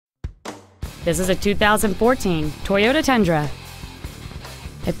This is a 2014 Toyota Tundra.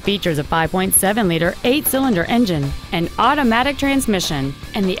 It features a 5.7-liter 8-cylinder engine, an automatic transmission,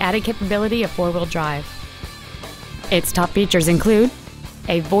 and the added capability of 4-wheel drive. Its top features include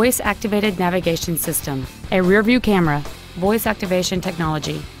a voice-activated navigation system, a rear-view camera, voice activation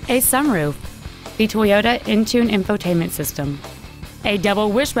technology, a sunroof, the Toyota Intune infotainment system, a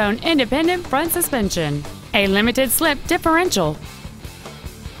double wishbone independent front suspension, a limited slip differential,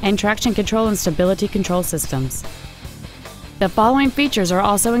 and traction control and stability control systems. The following features are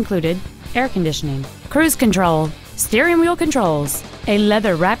also included: air conditioning, cruise control, steering wheel controls, a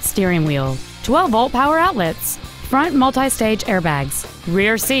leather-wrapped steering wheel, 12-volt power outlets, front multi-stage airbags,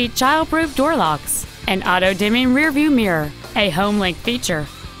 rear seat child-proof door locks, an auto-dimming rear-view mirror, a home-link feature,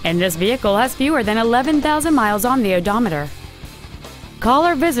 and this vehicle has fewer than 11,000 miles on the odometer. Call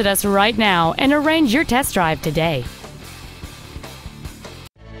or visit us right now and arrange your test drive today.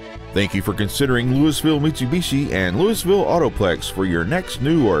 Thank you for considering Louisville Mitsubishi and Louisville Autoplex for your next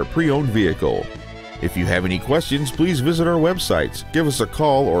new or pre-owned vehicle. If you have any questions, please visit our websites, give us a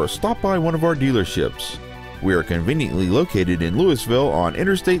call, or stop by one of our dealerships. We are conveniently located in Louisville on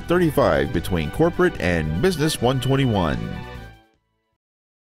Interstate 35 between Corporate and Business 121.